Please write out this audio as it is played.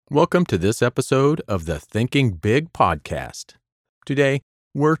Welcome to this episode of the Thinking Big podcast. Today,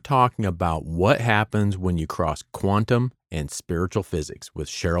 we're talking about what happens when you cross quantum and spiritual physics with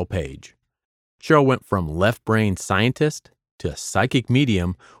Cheryl Page. Cheryl went from left brain scientist to a psychic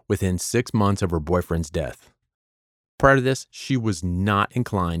medium within 6 months of her boyfriend's death. Prior to this, she was not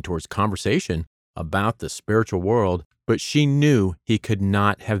inclined towards conversation about the spiritual world, but she knew he could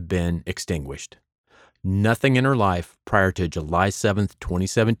not have been extinguished. Nothing in her life prior to July 7th,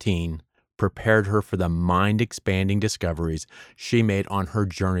 2017 prepared her for the mind-expanding discoveries she made on her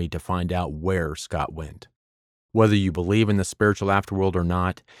journey to find out where Scott went. Whether you believe in the spiritual afterworld or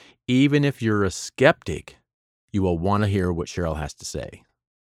not, even if you're a skeptic, you will want to hear what Cheryl has to say.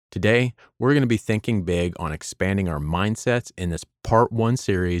 Today, we're going to be thinking big on expanding our mindsets in this Part 1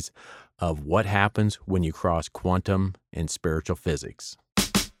 series of what happens when you cross quantum and spiritual physics.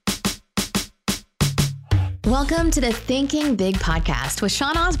 Welcome to the Thinking Big podcast with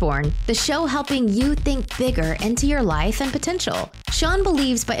Sean Osborne, the show helping you think bigger into your life and potential. Sean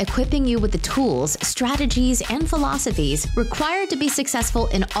believes by equipping you with the tools, strategies, and philosophies required to be successful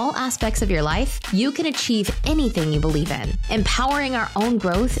in all aspects of your life, you can achieve anything you believe in. Empowering our own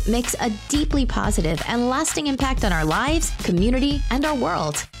growth makes a deeply positive and lasting impact on our lives, community, and our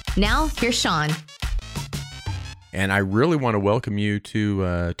world. Now, here's Sean. And I really want to welcome you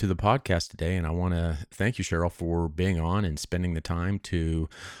to the podcast today, and I want to thank you, Cheryl, for being on and spending the time to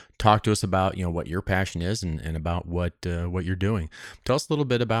talk to us about what your passion is and about what you're doing. Tell us a little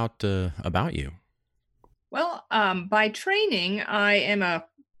bit about you. Well, by training, I am a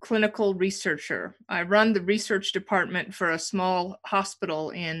clinical researcher. I run the research department for a small hospital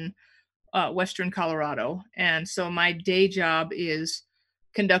in Western Colorado, and so my day job is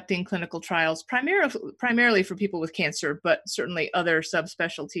conducting clinical trials, primarily for people with cancer, but certainly other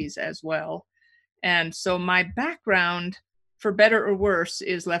subspecialties as well. And so my background, for better or worse,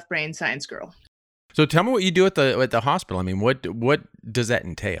 is left brain science girl. So tell me what you do at the hospital. I mean, what does that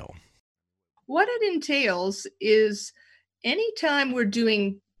entail? What it entails is anytime we're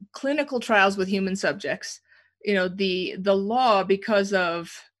doing clinical trials with human subjects, the law, because of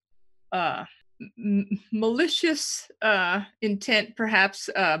malicious intent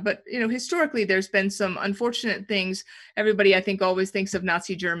perhaps, but historically there's been some unfortunate things. Everybody, I think, always thinks of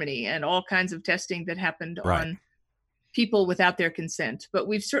Nazi Germany and all kinds of testing that happened on people without their consent, but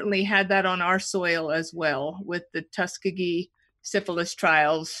we've certainly had that on our soil as well with the Tuskegee syphilis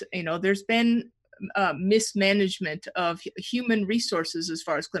trials. There's been mismanagement of human resources as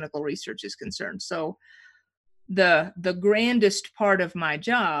far as clinical research is concerned. So the grandest part of my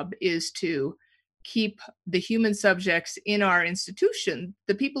job is to keep the human subjects in our institution,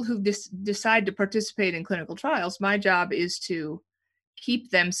 the people who decide to participate in clinical trials. My job is to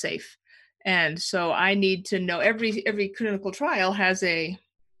keep them safe. And so I need to know every clinical trial has a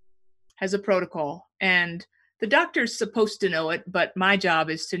protocol, and the doctor's supposed to know it, but my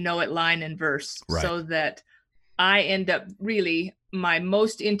job is to know it line and verse, so that I end up really, my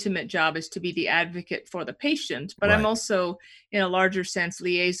most intimate job is to be the advocate for the patient, but I'm also, in a larger sense,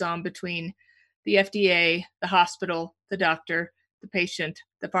 liaison between the FDA, the hospital, the doctor, the patient,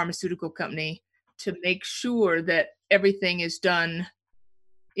 the pharmaceutical company, to make sure that everything is done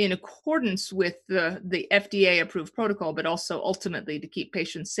in accordance with the FDA approved protocol, but also ultimately to keep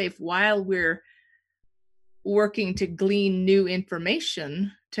patients safe while we're working to glean new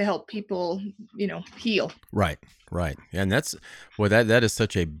information to help people, heal. Right. And that is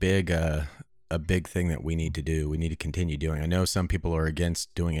such a big thing that we need to do. We need to continue doing. I know some people are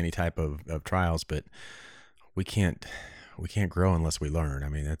against doing any type of trials, but we can't grow unless we learn. I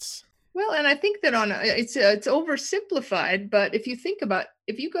mean, that's... Well, and I think that it's oversimplified, but if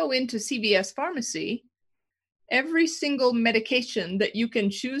you go into CVS pharmacy, every single medication that you can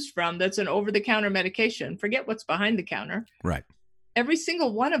choose from that's an over-the-counter medication, forget what's behind the counter. Right. Every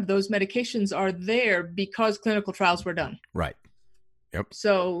single one of those medications are there because clinical trials were done. Right. Yep.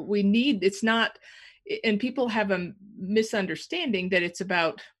 So it's not, and people have a misunderstanding that it's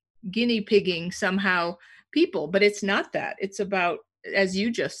about guinea pigging somehow people, but it's not that. It's about, as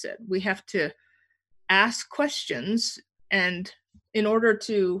you just said, we have to ask questions, and in order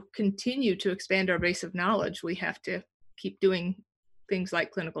to continue to expand our base of knowledge, we have to keep doing things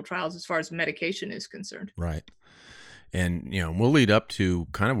like clinical trials as far as medication is concerned. Right. And, we'll lead up to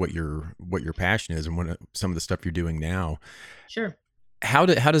kind of what your passion is and some of the stuff you're doing now. Sure. How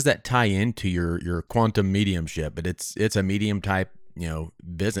does that tie into your quantum mediumship? But it's a medium type,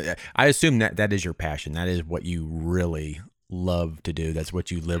 business. I assume that is your passion. That is what you really love to do. That's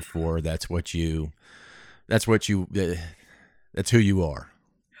what you live for. That's who you are.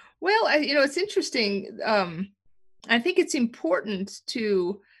 Well, it's interesting. I think it's important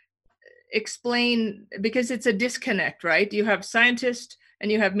to explain, because it's a disconnect, right? You have scientist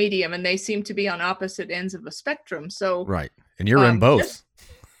and you have medium, and they seem to be on opposite ends of a spectrum. So right. And you're in both.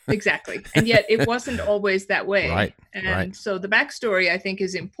 Exactly. And yet it wasn't always that way. Right. And right. so the backstory, I think,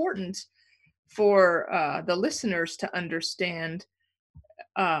 is important for the listeners to understand.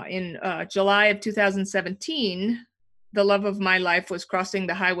 In July of 2017, the love of my life was crossing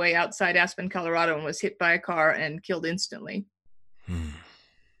the highway outside Aspen, Colorado, and was hit by a car and killed instantly.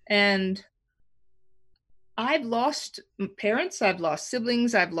 And I've lost parents, I've lost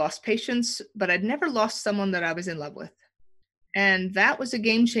siblings, I've lost patients, but I'd never lost someone that I was in love with. And that was a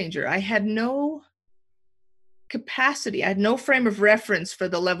game changer. I had no capacity, I had no frame of reference for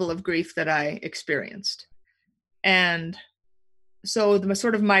the level of grief that I experienced. And so the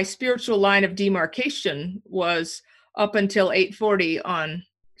sort of my spiritual line of demarcation was up until 8:40 on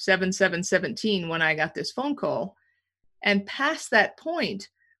 7/7/17 when I got this phone call. And past that point,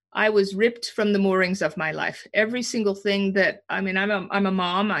 I was ripped from the moorings of my life. Every single thing that, I mean, I'm a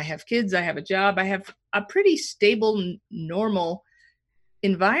mom, I have kids, I have a job, I have a pretty stable, normal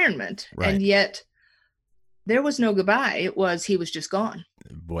environment. Right. And yet there was no goodbye. It was, he was just gone.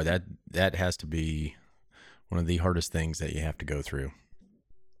 Boy, that has to be one of the hardest things that you have to go through.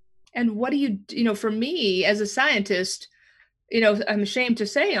 And what do you know, for me as a scientist, you know, I'm ashamed to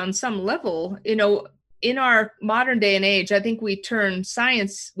say on some level, you know, in our modern day and age, I think we have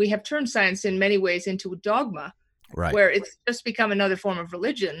turned science in many ways into a dogma, right? Where it's just become another form of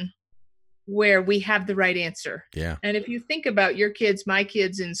religion where we have the right answer. Yeah. And if you think about your kids, my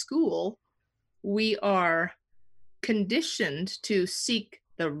kids in school, we are conditioned to seek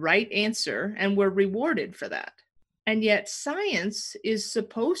the right answer and we're rewarded for that. And yet science is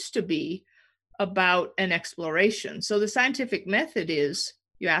supposed to be about an exploration. So the scientific method is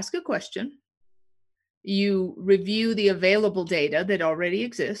you ask a question, you review the available data that already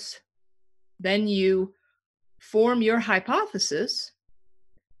exists, then you form your hypothesis,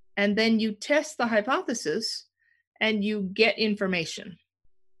 and then you test the hypothesis and you get information.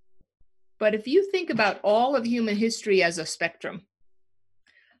 But if you think about all of human history as a spectrum,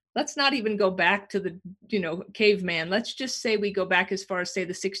 let's not even go back to the, you know, caveman. Let's just say we go back as far as, say,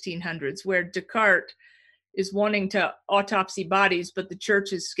 the 1600s, where Descartes is wanting to autopsy bodies, but the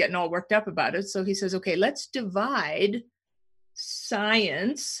church is getting all worked up about it. So he says, okay, let's divide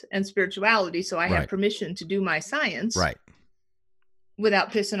science and spirituality. So I have permission to do my science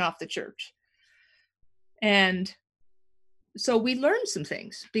without pissing off the church. And so we learned some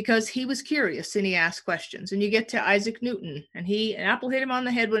things because he was curious and he asked questions. And you get to Isaac Newton, and an apple hit him on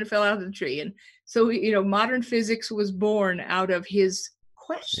the head when it fell out of the tree. And so, you know, modern physics was born out of his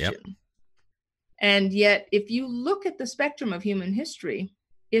question. Yep. And yet, if you look at the spectrum of human history,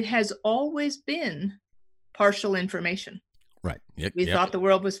 it has always been partial information. Right. Yep. We thought the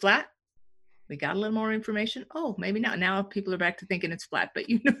world was flat. We got a little more information. Oh, maybe not. Now people are back to thinking it's flat, but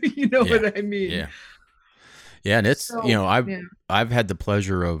you know what I mean. Yeah. Yeah, and it's, you know, I've had the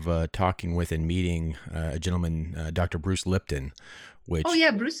pleasure of talking with and meeting a gentleman, Dr. Bruce Lipton, which... Oh, yeah,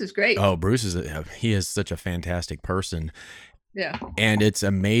 Bruce is great. Oh, Bruce he is such a fantastic person. Yeah. And it's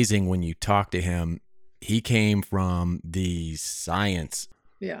amazing when you talk to him. He came from the science.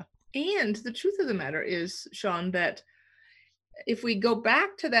 Yeah. And the truth of the matter is, Sean, that if we go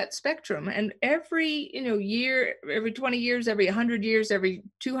back to that spectrum, and every, you know, year, every 20 years, every 100 years, every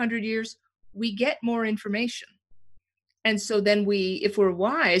 200 years, we get more information. And so then if we're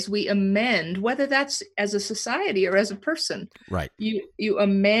wise, we amend, whether that's as a society or as a person. Right. You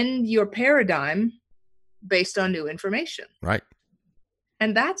amend your paradigm based on new information. Right.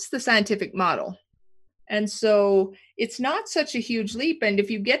 And that's the scientific model. And so it's not such a huge leap. And if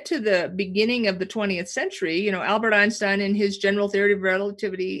you get to the beginning of the 20th century, you know, Albert Einstein in his general theory of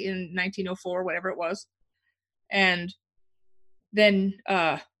relativity in 1904, whatever it was, and then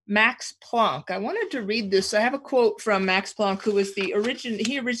Max Planck. I wanted to read this. I have a quote from Max Planck, who was he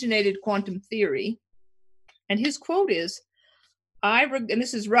originated quantum theory. And his quote is, and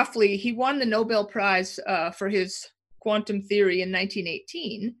this is roughly, he won the Nobel Prize for his quantum theory in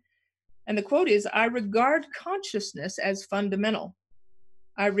 1918. And the quote is, I regard consciousness as fundamental.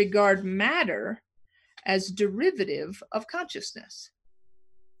 I regard matter as derivative of consciousness.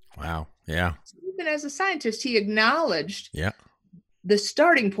 Wow. Yeah. So even as a scientist, he acknowledged the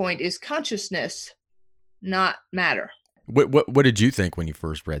starting point is consciousness, not matter. What did you think when you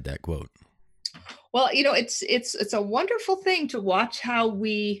first read that quote? Well, you know, it's a wonderful thing to watch how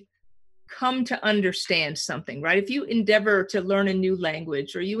we come to understand something, right? If you endeavor to learn a new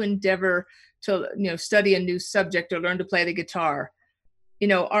language, or you endeavor to, you know, study a new subject or learn to play the guitar, you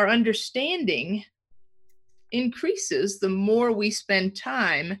know, our understanding increases the more we spend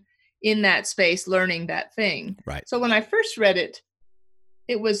time in that space learning that thing. Right. So when I first read it,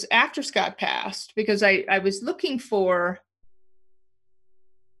 it was after Scott passed, because I was looking for,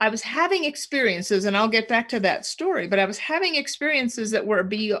 I was having experiences, and I'll get back to that story, but I was having experiences that were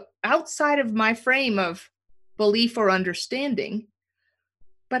outside of my frame of belief or understanding.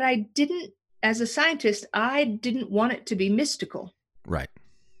 But I didn't, as a scientist, I didn't want it to be mystical. Right.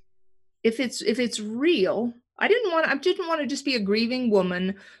 If it's real, I didn't want to just be a grieving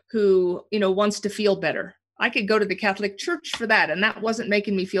woman who, wants to feel better. I could go to the Catholic Church for that, and that wasn't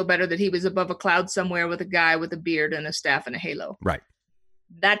making me feel better that he was above a cloud somewhere with a guy with a beard and a staff and a halo. Right.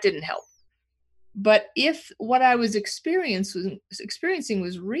 That didn't help. But if what I was experiencing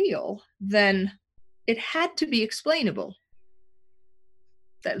was real, then it had to be explainable.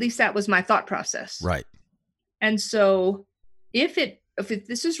 At least that was my thought process. Right. And so if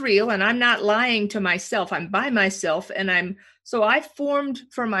this is real, and I'm not lying to myself, I'm by myself, and so I formed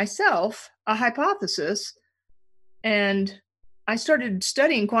for myself a hypothesis, and I started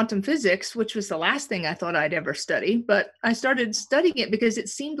studying quantum physics, which was the last thing I thought I'd ever study, but I started studying it because it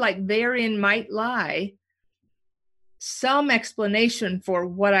seemed like therein might lie some explanation for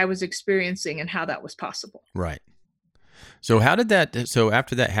what I was experiencing and how that was possible. Right. So after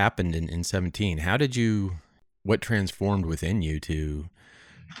that happened in 17, what transformed within you to?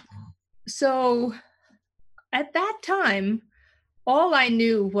 So at that time, all I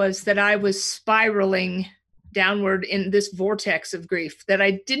knew was that I was spiraling downward in this vortex of grief that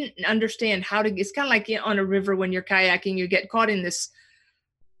I didn't understand it's kind of like on a river when you're kayaking, you get caught in this,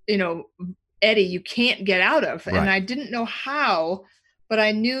 eddy you can't get out of. Right. And I didn't know how, but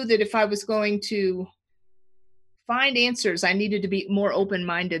I knew that if I was going to find answers, I needed to be more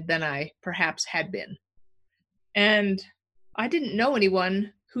open-minded than I perhaps had been. And I didn't know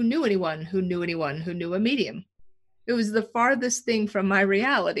anyone who knew anyone who knew anyone who knew a medium. It was the farthest thing from my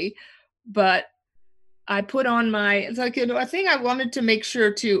reality, but I put on I think I wanted to make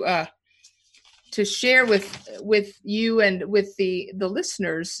sure to share with you and with the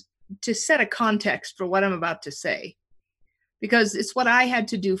listeners, to set a context for what I'm about to say, because it's what I had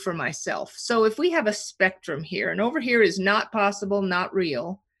to do for myself. So if we have a spectrum here, and over here is not possible, not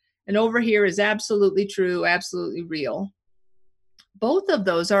real, and over here is absolutely true, absolutely real, both of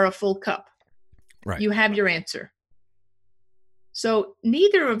those are a full cup. Right. You have your answer. So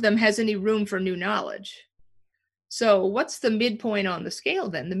neither of them has any room for new knowledge. So what's the midpoint on the scale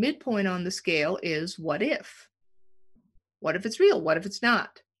then? The midpoint on the scale is what if? What if it's real? What if it's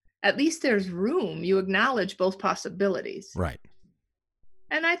not? At least there's room. You acknowledge both possibilities. Right.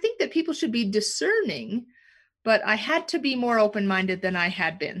 And I think that people should be discerning, but I had to be more open-minded than I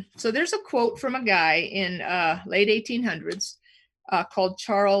had been. So there's a quote from a guy in late 1800s called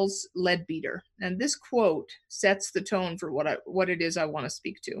Charles Leadbeater. And this quote sets the tone for what it is I want to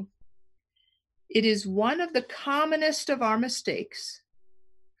speak to. It is one of the commonest of our mistakes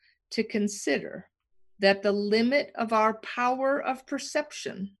to consider that the limit of our power of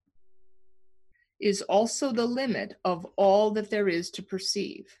perception is also the limit of all that there is to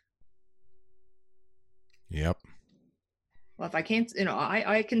perceive. Yep. Well, if I can't,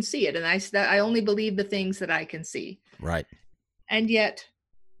 I can see it, and I only believe the things that I can see. Right. And yet,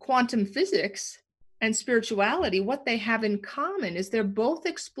 quantum physics and spirituality, what they have in common is they're both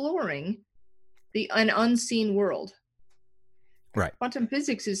exploring an unseen world. Right. Quantum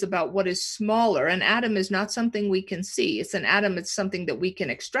physics is about what is smaller. An atom is not something we can see. It's an atom. It's something that we can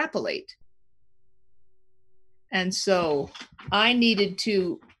extrapolate. And so I needed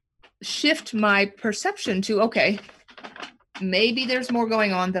to shift my perception to, okay, maybe there's more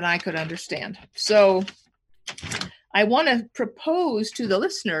going on than I could understand. So I want to propose to the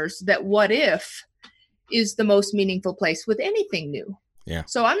listeners that what if is the most meaningful place with anything new. Yeah.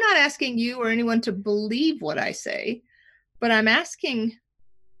 So I'm not asking you or anyone to believe what I say, but I'm asking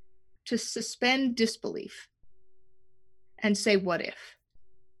to suspend disbelief and say, what if?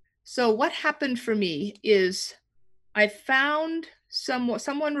 So what happened for me is I found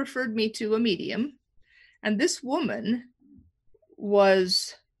someone referred me to a medium, and this woman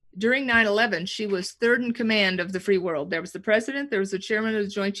was, during 9/11, she was third in command of the free world. There was the president, there was the chairman of the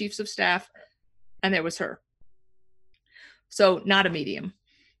Joint Chiefs of Staff, and there was her. So not a medium,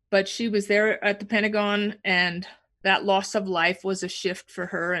 but she was there at the Pentagon, and that loss of life was a shift for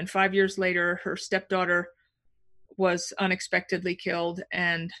her. And 5 years later, her stepdaughter was unexpectedly killed,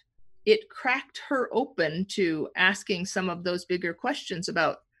 and it cracked her open to asking some of those bigger questions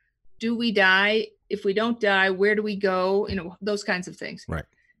about, do we die? If we don't die, where do we go? Those kinds of things. Right.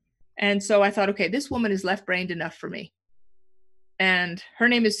 And so I thought, okay, this woman is left-brained enough for me. And her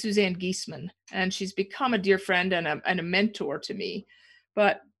name is Suzanne Giesemann, and she's become a dear friend and a mentor to me.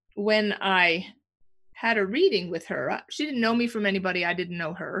 But when I had a reading with her, she didn't know me from anybody. I didn't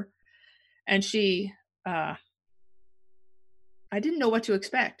know her. And I didn't know what to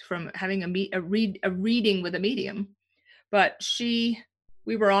expect from having a reading with a medium. But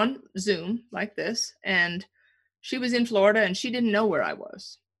we were on Zoom like this, and she was in Florida, and she didn't know where I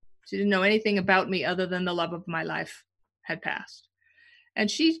was. She didn't know anything about me other than the love of my life had passed. And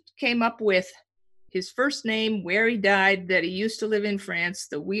she came up with his first name, where he died, that he used to live in France,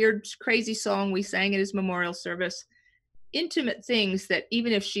 the weird, crazy song we sang at his memorial service, intimate things that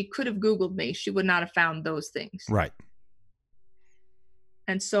even if she could have Googled me, she would not have found those things. Right.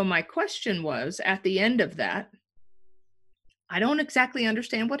 And so my question was, at the end of that, I don't exactly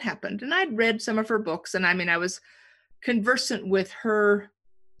understand what happened. And I'd read some of her books, and I was conversant with her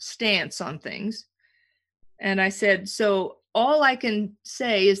stance on things. And I said, so all I can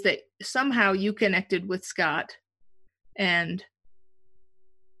say is that somehow you connected with Scott, and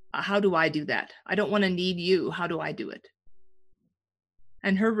how do I do that? I don't want to need you. How do I do it?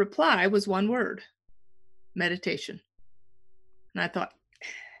 And her reply was one word: meditation. And I thought,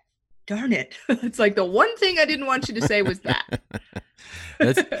 darn it. It's like the one thing I didn't want you to say was that.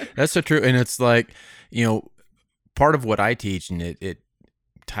 That's so true. And it's like, part of what I teach, and it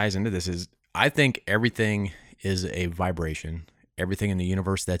ties into this, is I think everything is a vibration. Everything in the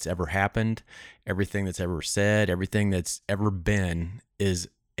universe that's ever happened, everything that's ever said, everything that's ever been is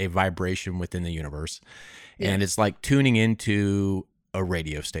a vibration within the universe. Yes. And it's like tuning into a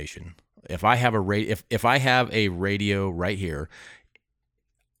radio station. If I have if I have a radio right here,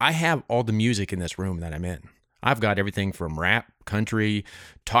 I have all the music in this room that I'm in. I've got everything from rap, country,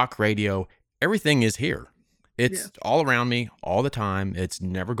 talk radio. Everything is here. It's all around me all the time. It's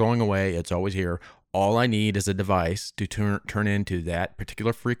never going away. It's always here. All I need is a device to turn into that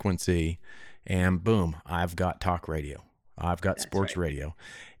particular frequency, and boom, I've got talk radio. I've got sports radio.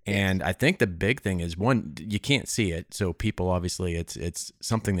 And I think the big thing is, one, you can't see it. So people, obviously, it's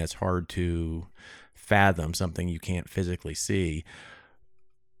something that's hard to fathom, something you can't physically see.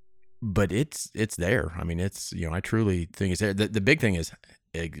 But it's there. I mean, I truly think it's there. The big thing is,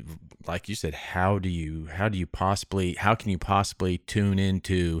 like you said, how can you possibly tune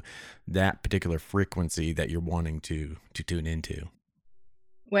into that particular frequency that you're wanting to tune into?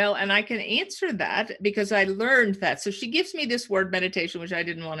 Well, and I can answer that because I learned that. So she gives me this word meditation, which I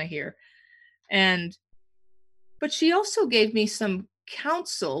didn't want to hear. But she also gave me some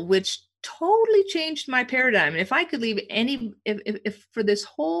counsel, which totally changed my paradigm. And if I could leave if for this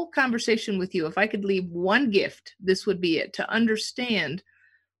whole conversation with you, if I could leave one gift, this would be it: to understand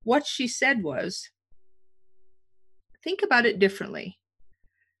what she said was, think about it differently.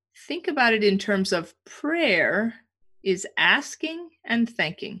 Think about it in terms of prayer is asking and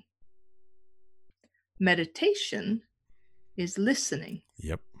thanking. Meditation is listening.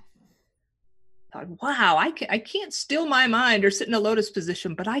 Yep. Wow, I can't still my mind or sit in a lotus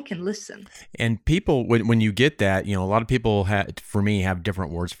position, but I can listen. And people, when you get that, a lot of people for me have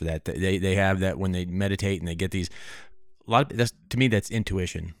different words for that. They have that when they meditate and they get these. To me, that's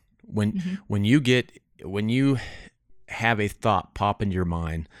intuition. When you have a thought pop into your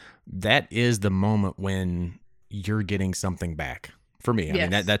mind, that is the moment when you're getting something back. For me, I mean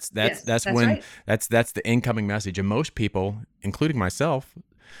that's when right. that's the incoming message. And most people, including myself,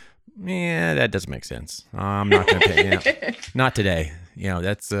 that doesn't make sense. I'm not going to pay. Not today.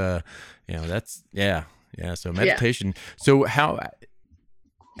 That's So meditation. Yeah. So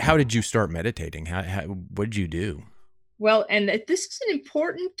how did you start meditating? What did you do? Well, and this is an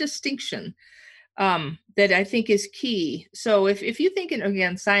important distinction that I think is key. So if you think, and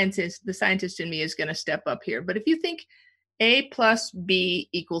again, the scientist in me is going to step up here, but if you think A plus B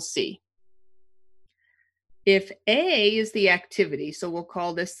equals C, if A is the activity, so we'll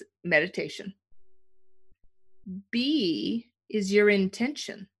call this meditation, B is your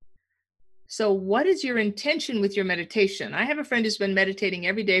intention. So what is your intention with your meditation? I have a friend who's been meditating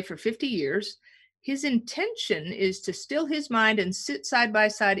every day for 50 years. His intention is to still his mind and sit side by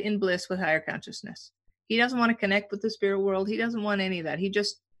side in bliss with higher consciousness. He doesn't want to connect with the spirit world. He doesn't want any of that. He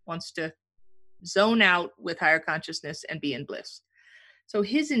just wants to zone out with higher consciousness and be in bliss. So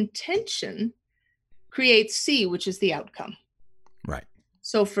his intention creates C, which is the outcome. Right.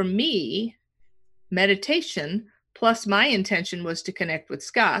 So for me, meditation plus my intention was to connect with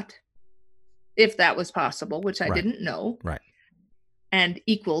Scott, if that was possible, which I didn't know. Right. And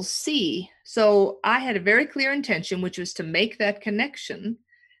equals C. So I had a very clear intention, which was to make that connection.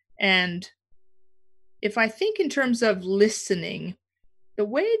 And if I think in terms of listening, the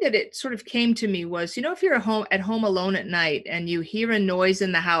way that it sort of came to me was, if you're at home alone at night and you hear a noise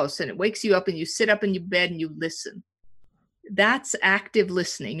in the house and it wakes you up and you sit up in your bed and you listen, that's active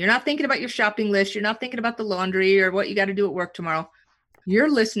listening. You're not thinking about your shopping list. You're not thinking about the laundry or what you got to do at work tomorrow. You're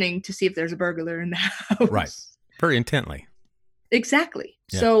listening to see if there's a burglar in the house. Right. Very intently. Exactly.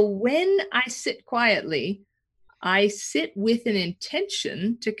 Yeah. So when I sit quietly, I sit with an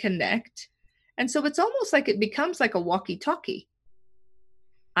intention to connect. And so it's almost like it becomes like a walkie-talkie.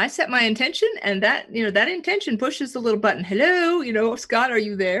 I set my intention, and that intention pushes the little button. Hello, Scott, are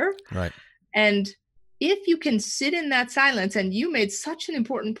you there? Right. And if you can sit in that silence, and you made such an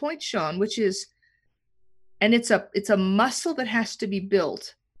important point, Sean, which is, and it's a muscle that has to be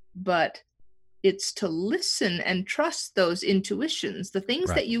built, but it's to listen and trust those intuitions, the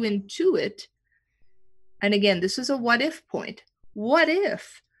things that you intuit. And again, this is a what if point. What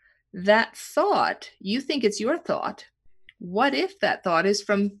if that thought, you think it's your thought? What if that thought is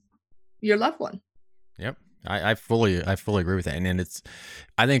from your loved one? Yep. I fully agree with that. And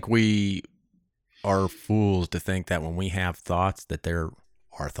I think we are fools to think that when we have thoughts that they're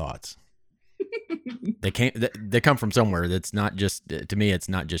our thoughts. They come from somewhere. That's not just, to me, it's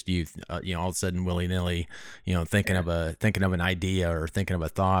not just you, all of a sudden willy-nilly, thinking of an idea or thinking of a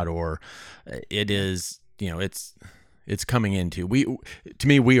thought, or it is, it's coming into,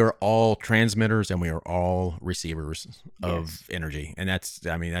 we are all transmitters and we are all receivers of energy. And that's.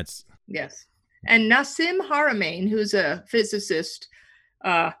 Yes. And Nassim Haramein, who's a physicist,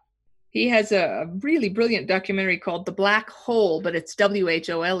 he has a really brilliant documentary called The Black Hole, but it's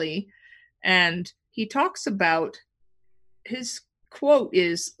WHOLE. And he talks about, his quote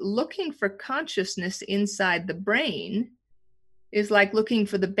is, looking for consciousness inside the brain is like looking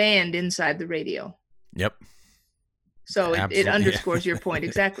for the band inside the radio. Yep. So it underscores your point.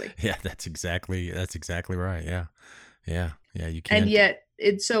 Exactly. Yeah, that's exactly right. Yeah. You can't. And yet,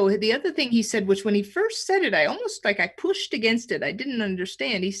 so the other thing he said, which when he first said it, I pushed against it. I didn't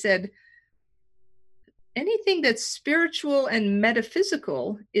understand. He said, anything that's spiritual and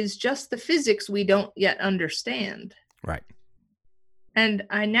metaphysical is just the physics we don't yet understand. Right. And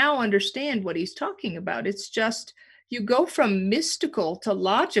I now understand what he's talking about. It's just, you go from mystical to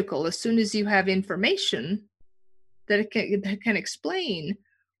logical as soon as you have information that can explain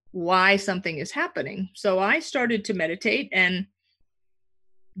why something is happening. So I started to meditate, and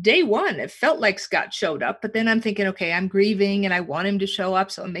day one, it felt like Scott showed up, but then I'm thinking, okay, I'm grieving and I want him to show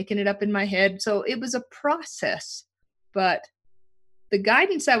up. So I'm making it up in my head. So it was a process, but the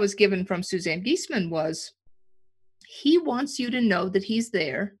guidance I was given from Suzanne Giesemann was, he wants you to know that he's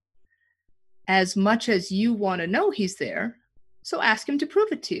there as much as you want to know he's there. So ask him to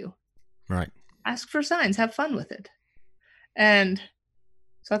prove it to you. Right. Ask for signs, have fun with it. And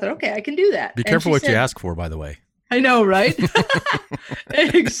so I thought, okay, I can do that. Be careful what you ask for, by the way. I know, right?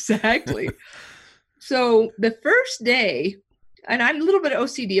 Exactly. So the first day, and I'm a little bit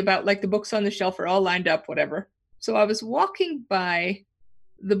OCD about, like, the books on the shelf are all lined up, whatever. So I was walking by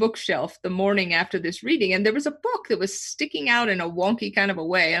the bookshelf the morning after this reading, and there was a book that was sticking out in a wonky kind of a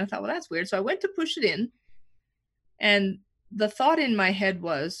way. And I thought, well, that's weird. So I went to push it in, and the thought in my head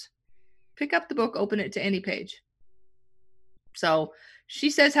was, pick up the book, open it to any page. So she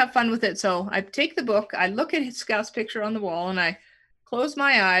says, have fun with it. So I take the book, I look at Scout's picture on the wall, and I close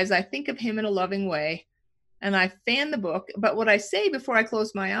my eyes. I think of him in a loving way, and I fan the book. But what I say before I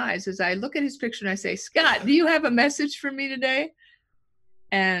close my eyes is I look at his picture and I say, Scott, do you have a message for me today?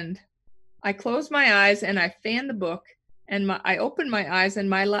 And I close my eyes and I fan the book, and I open my eyes, and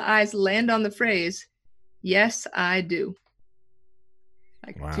my eyes land on the phrase, yes, I do.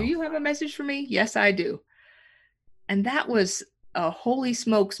 Like, wow. Do you have a message for me? Yes, I do. And that was a holy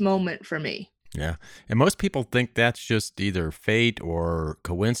smokes moment for me. Yeah. And most people think that's just either fate or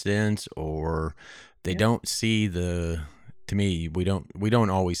coincidence, or they don't see to me, we don't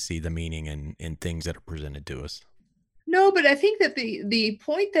always see the meaning in things that are presented to us. No, but I think that the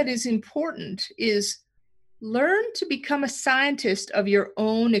point that is important is learn to become a scientist of your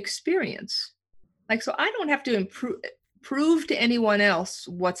own experience. Like, so I don't have to prove to anyone else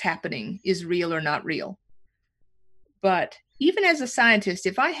what's happening is real or not real. But even as a scientist,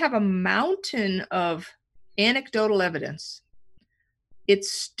 if I have a mountain of anecdotal evidence,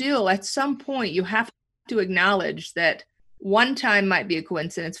 it's still, at some point, you have to acknowledge that one time might be a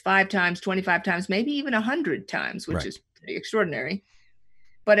coincidence, 5 times, 25 times, maybe even 100 times, which is pretty extraordinary.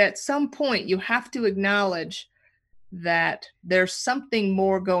 But at some point, you have to acknowledge that there's something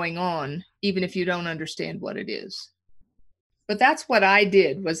more going on, even if you don't understand what it is. But that's what I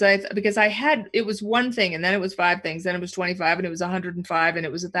did, because it was one thing, and then it was 5 things, then it was 25, and it was 105, and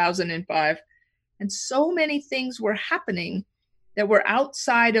it was 1,005. And so many things were happening that were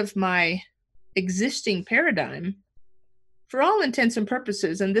outside of my existing paradigm for all intents and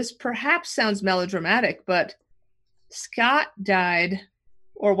purposes. And this perhaps sounds melodramatic, but Scott died,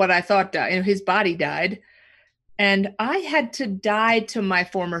 or what I thought died, his body died. And I had to die to my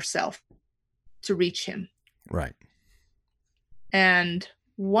former self to reach him. Right. And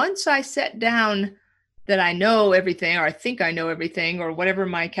once I sat down that I know everything, or I think I know everything, or whatever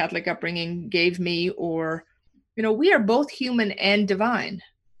my Catholic upbringing gave me, or, we are both human and divine.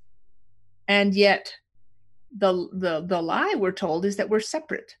 And yet the lie we're told is that we're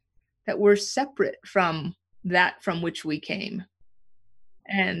separate from that from which we came.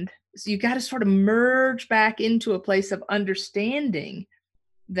 And so you got to sort of merge back into a place of understanding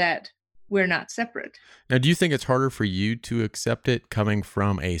that we're not separate. Now, do you think it's harder for you to accept it coming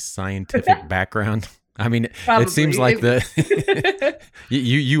from a scientific background? I mean, Probably. It seems like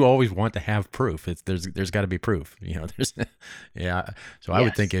you always want to have proof. There's got to be proof, yeah. So I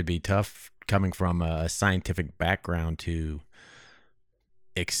would think it'd be tough coming from a scientific background to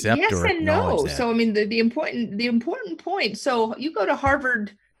accept or acknowledge that. So I mean, the important point. So you go to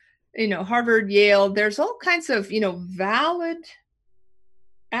Harvard, Harvard, Yale. There's all kinds of valid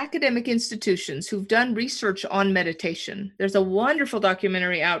academic institutions who've done research on meditation. There's a wonderful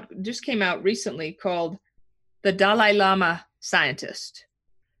documentary just came out recently called The Dalai Lama Scientist.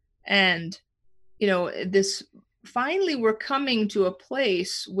 And, this finally we're coming to a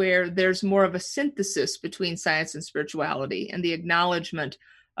place where there's more of a synthesis between science and spirituality and the acknowledgement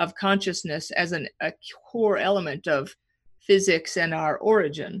of consciousness as a core element of physics and our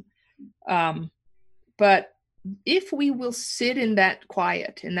origin. But if we will sit in that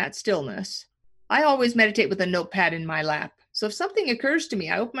quiet, in that stillness, I always meditate with a notepad in my lap. So if something occurs to me,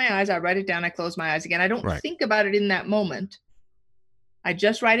 I open my eyes, I write it down, I close my eyes again. I don't think about it in that moment. I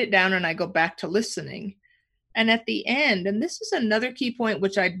just write it down and I go back to listening. And at the end, and this is another key point,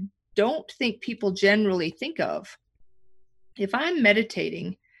 which I don't think people generally think of. If I'm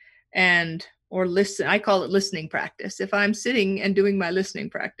meditating or listen, I call it listening practice. If I'm sitting and doing my listening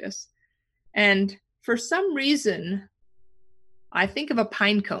practice, and for some reason, I think of a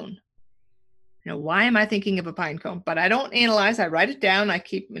pine cone. Why am I thinking of a pine cone? But I don't analyze. I write it down. I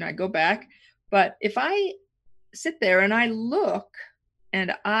go back. But if I sit there and I look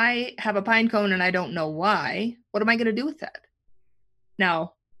and I have a pine cone and I don't know why, what am I going to do with that?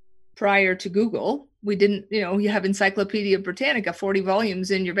 Now, prior to Google, we didn't, you have Encyclopedia Britannica, 40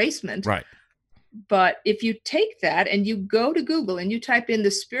 volumes in your basement. Right. But if you take that and you go to Google and you type in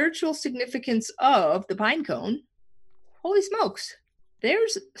the spiritual significance of the pine cone, holy smokes,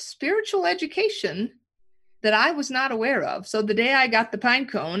 there's spiritual education that I was not aware of. So the day I got the pine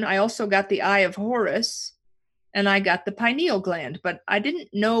cone, I also got the Eye of Horus and I got the pineal gland, but I didn't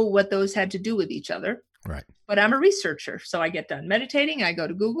know what those had to do with each other. Right. But I'm a researcher. So I get done meditating. I go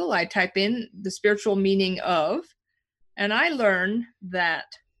to Google, I type in the spiritual meaning of, and I learn that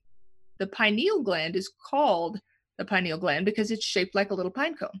the pineal gland is called the pineal gland because it's shaped like a little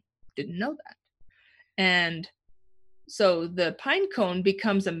pine cone. Didn't know that. And so the pine cone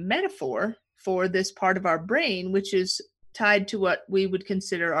becomes a metaphor for this part of our brain, which is tied to what we would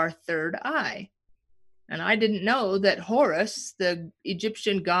consider our third eye. And I didn't know that Horus, the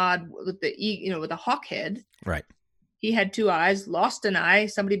Egyptian god with with a hawk head, right, he had two eyes, lost an eye.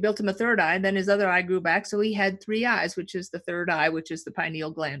 Somebody built him a third eye. Then his other eye grew back. So he had three eyes, which is the third eye, which is the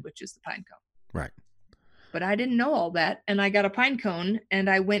pineal gland, which is the pine cone. Right. But I didn't know all that. And I got a pine cone and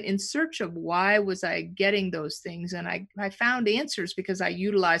I went in search of why was I getting those things. And I found answers because I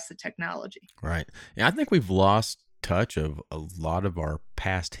utilized the technology. Right. Yeah, I think we've lost touch of a lot of our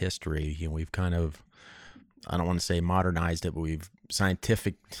past history. We've kind of, I don't want to say modernized it, but we've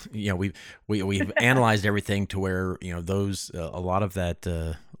we've analyzed everything to where, those, a lot of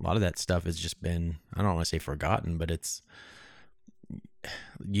that stuff has just been, I don't want to say forgotten, but it's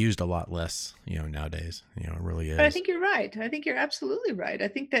used a lot less, nowadays, it really is. But I think you're right. I think you're absolutely right. I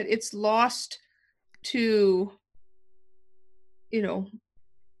think that it's lost to,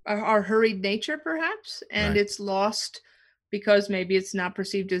 our hurried nature perhaps, and Right. it's lost because maybe it's not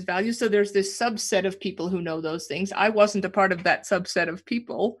perceived as value. So there's this subset of people who know those things. I wasn't a part of that subset of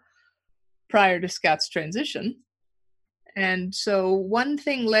people prior to Scott's transition. And so one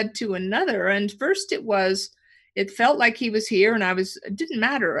thing led to another. And first it felt like he was here and it didn't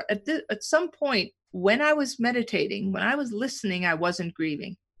matter. At some point when I was meditating, when I was listening, I wasn't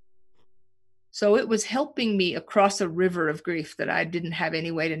grieving. So it was helping me across a river of grief that I didn't have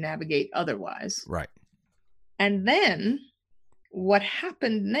any way to navigate otherwise. Right. And then what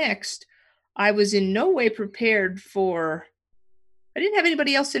happened next, I was in no way prepared for. I didn't have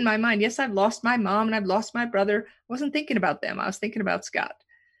anybody else in my mind. Yes, I've lost my mom and I've lost my brother. I wasn't thinking about them. I was thinking about Scott.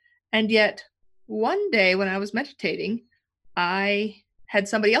 And yet one day when I was meditating, I had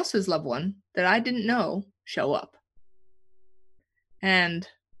somebody else's loved one that I didn't know show up. And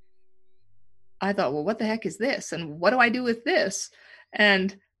I thought, well, what the heck is this? And what do I do with this?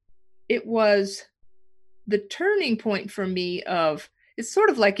 And it was the turning point for me of, it's sort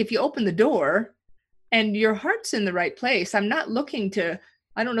of like if you open the door and your heart's in the right place. I'm not looking to,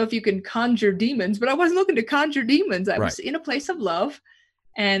 I don't know if you can conjure demons, but I wasn't looking to conjure demons. I was in a place of love,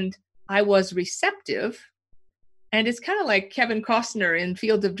 and I was receptive. And it's kind of like Kevin Costner in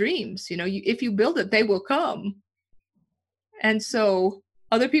Field of Dreams. If you build it, they will come. And so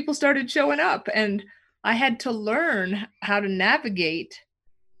other people started showing up, and I had to learn how to navigate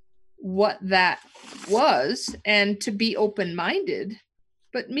what that was and to be open-minded.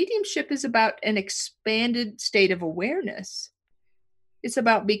 But mediumship is about an expanded state of awareness. It's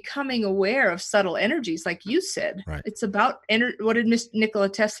about becoming aware of subtle energies, like you said. Right. It's about what did Nikola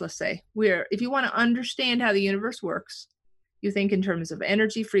Tesla say? If you want to understand how the universe works, you think in terms of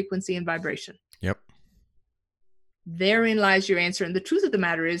energy, frequency, and vibration. Yep. Therein lies your answer. And the truth of the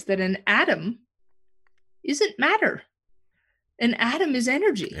matter is that an atom isn't matter. An atom is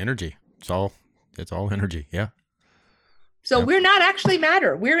energy. Energy. It's all energy. Yeah. So we're not actually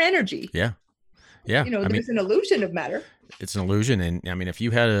matter. We're energy. Yeah. Yeah. There's an illusion of matter. It's an illusion. And I mean, if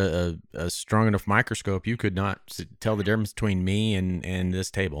you had a strong enough microscope, you could not tell the difference between me and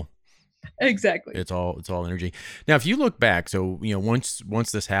this table. Exactly. It's all energy. Now, if you look back, so,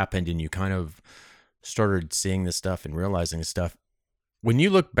 once this happened and you kind of started seeing this stuff and realizing this stuff, when you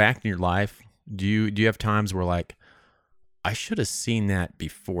look back in your life, do you have times where like, I should have seen that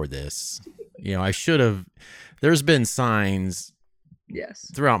before this? I should have, there's been signs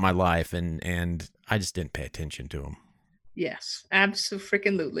throughout my life and I just didn't pay attention to them. Yes,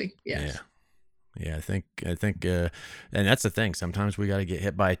 absolutely. Yes. Yeah. I think, and that's the thing. Sometimes we got to get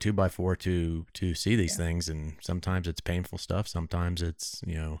hit by a 2x4 to see these things. And sometimes it's painful stuff. Sometimes it's,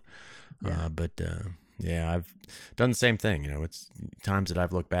 I've done the same thing. It's times that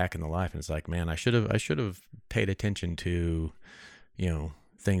I've looked back in the life and it's like, man, I should have paid attention to,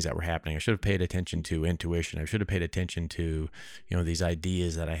 things that were happening. I should have paid attention to intuition. I should have paid attention to, these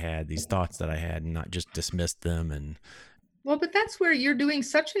ideas that I had, these thoughts that I had, and not just dismissed them. Well, but that's where you're doing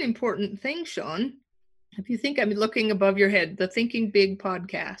such an important thing, Sean. If you think I'm looking above your head, the Thinking Big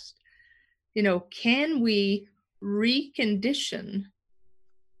podcast, can we recondition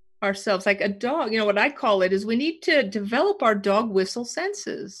ourselves like a dog? What I call it is we need to develop our dog whistle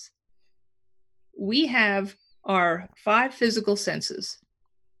senses. We have our 5 physical senses.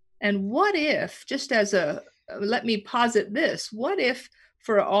 And what if, just as let me posit this, what if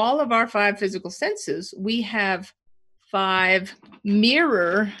for all of our 5 physical senses, we have 5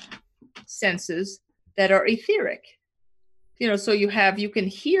 mirror senses that are etheric? So you can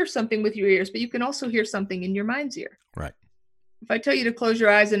hear something with your ears, but you can also hear something in your mind's ear. Right. If I tell you to close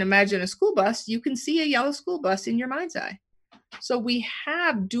your eyes and imagine a school bus, you can see a yellow school bus in your mind's eye. So we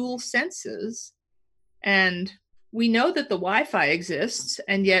have dual senses, and we know that the Wi-Fi exists,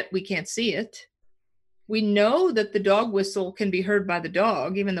 and yet we can't see it. We know that the dog whistle can be heard by the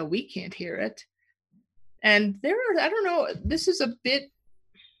dog, even though we can't hear it. And I don't know, this is a bit,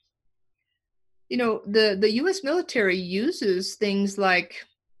 the U.S. military uses things like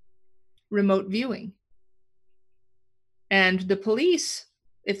remote viewing. And the police,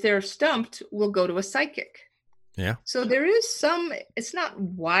 if they're stumped, will go to a psychic. Yeah. So there is it's not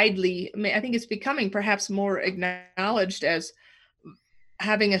widely, I think it's becoming perhaps more acknowledged as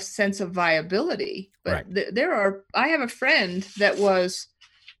having a sense of viability. But right. I have a friend that was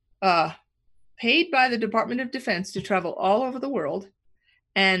paid by the Department of Defense to travel all over the world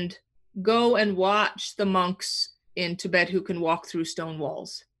and go and watch the monks in Tibet who can walk through stone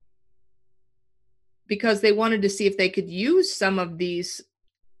walls, because they wanted to see if they could use some of these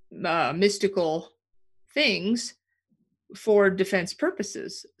mystical things for defense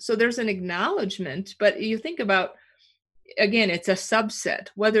purposes. So there's an acknowledgement, but you think about, again, it's a subset,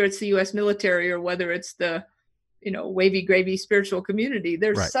 whether it's the U.S. military or whether it's the, wavy gravy spiritual community.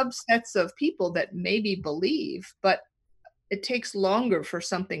 There's right. subsets of people that maybe believe, but it takes longer for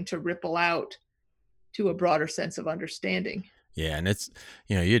something to ripple out to a broader sense of understanding. Yeah. And it's,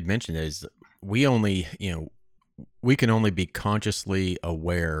 you had mentioned is we only, we can only be consciously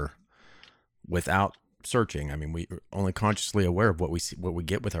aware without searching. I mean, we are only consciously aware of what we see, what we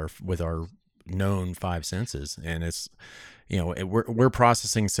get with our known 5 senses. And it's, we're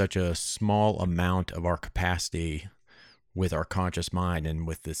processing such a small amount of our capacity with our conscious mind and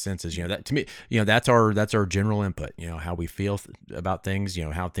with the senses, that to me, that's our general input, how we feel about things,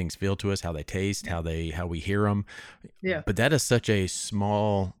 how things feel to us, how they taste, how we hear them. Yeah. But that is such a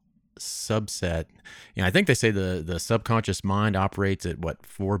small subset. I think they say the subconscious mind operates at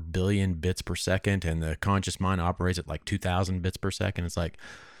 4 billion bits per second, and the conscious mind operates at like 2,000 bits per second. It's like,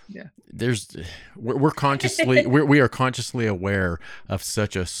 yeah, we're consciously we are consciously aware of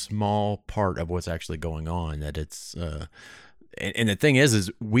such a small part of what's actually going on that it's and the thing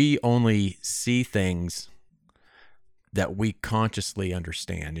is we only see things that we consciously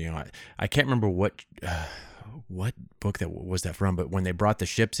understand. I can't remember what book that was that from, but when they brought the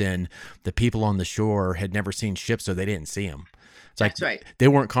ships in, the people on the shore had never seen ships, so they didn't see them. It's like, that's right. They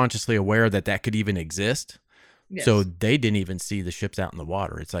weren't consciously aware that could even exist. Yes. So they didn't even see the ships out in the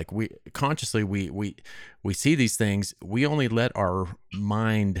water. It's like we consciously we see these things. We only let our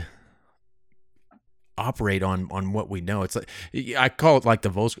mind operate on what we know. It's like, I call it like the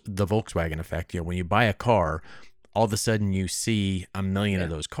Volkswagen effect. When you buy a car, all of a sudden you see a million of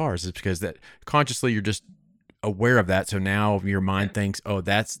those cars. It's because that consciously you're just aware of that. So now your mind thinks, oh,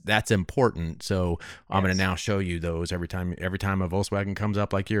 that's important. So I'm going to now show you those every time a Volkswagen comes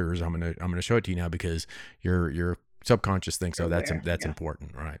up like yours. I'm going to show it to you now because your subconscious thinks, oh, that's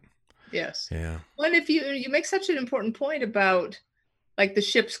important, right? Yes. Yeah. Well, and if you make such an important point about like the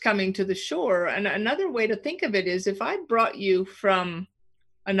ships coming to the shore, and another way to think of it is if I brought you from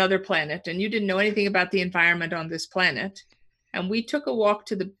another planet and you didn't know anything about the environment on this planet, and we took a walk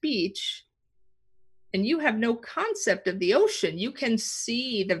to the beach, and you have no concept of the ocean. You can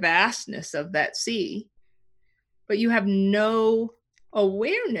see the vastness of that sea, but you have no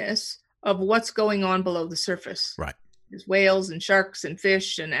awareness of what's going on below the surface. Right. There's whales and sharks and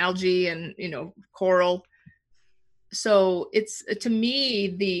fish and algae and, coral. So it's, to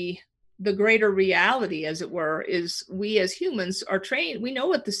me, the greater reality, as it were, is we as humans are trained. We know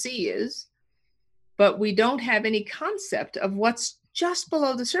what the sea is, but we don't have any concept of what's just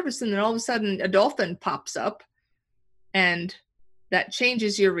below the surface. And then all of a sudden a dolphin pops up, and that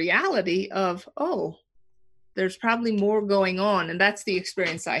changes your reality of, oh, there's probably more going on. And that's the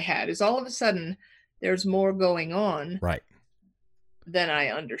experience I had, is all of a sudden there's more going on, right, than I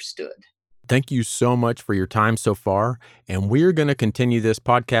understood. Thank you so much for your time so far. And we're going to continue this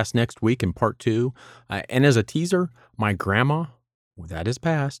podcast next week in part 2. And as a teaser, my grandma, that is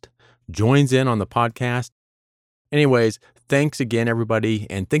past, joins in on the podcast. Anyways, thanks again, everybody.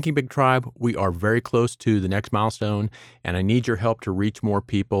 And Thinking Big Tribe, we are very close to the next milestone, and I need your help to reach more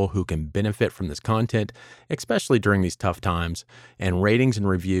people who can benefit from this content, especially during these tough times. And ratings and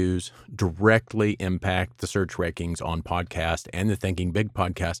reviews directly impact the search rankings on podcast and the Thinking Big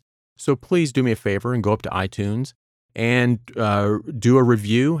podcast. So please do me a favor and go up to iTunes and do a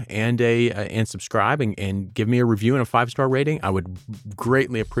review and subscribe and give me a review and a 5-star rating. I would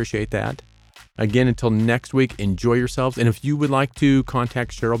greatly appreciate that. Again, until next week, enjoy yourselves. And if you would like to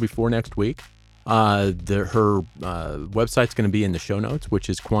contact Cheryl before next week, her website's going to be in the show notes, which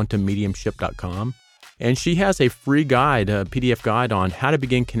is quantummediumship.com. And she has a free guide, a PDF guide on how to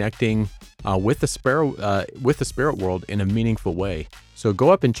begin connecting with the spirit world in a meaningful way. So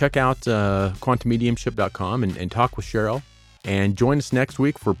go up and check out quantummediumship.com and talk with Cheryl, and join us next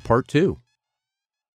week for part 2.